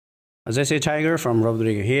This is Tiger from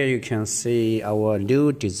RobotDigg. Here you can see our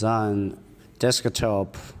new design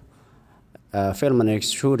desktop filament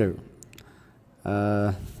extruder.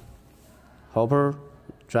 Hopper,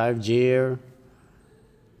 drive gear.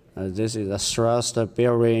 This is a thrust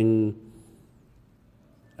bearing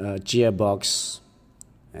gearbox.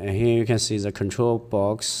 And here you can see the control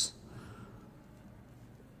box.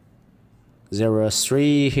 There are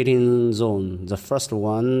 3 heating zones. The first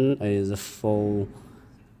one is for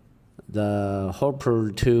the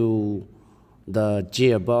hopper to the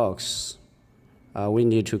gearbox. We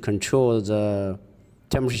need to control the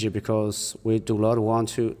temperature because we do not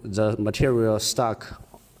want the material stuck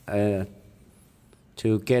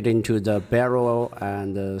to get into the barrel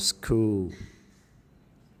and the screw.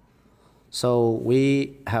 So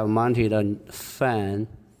we have mounted a fan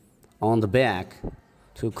on the back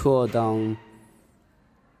to cool down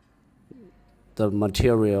the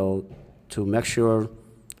material to make sure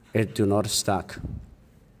it do not stuck.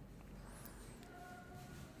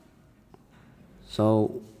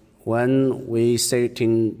 So when we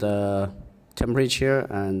setting the temperature,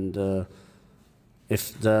 and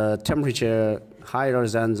if the temperature higher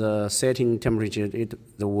than the setting temperature, it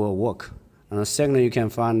will work. And secondly, you can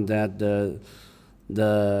find that the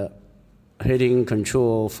heating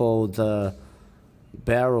control for the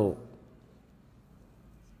barrel,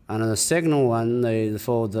 and the second one is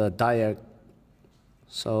for the dial.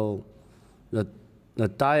 So the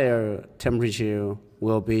dial temperature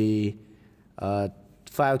will be 5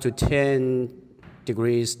 to 10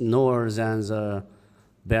 degrees lower than the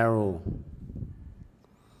barrel.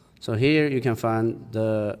 So here you can find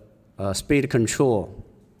the speed control.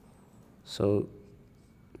 So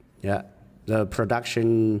yeah, the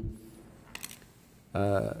production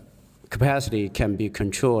capacity can be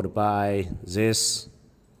controlled by this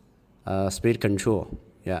speed control.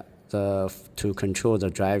 Yeah, to control the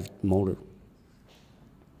drive motor.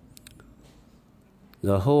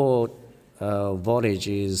 The whole voltage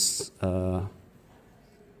is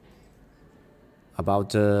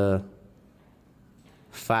about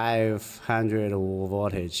 500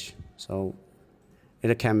 voltage. So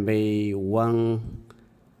it can be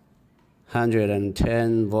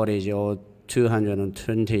 110 voltage or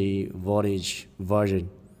 220 voltage version.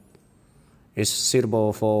 It's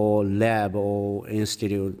suitable for lab or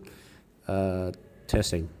institute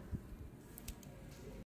testing.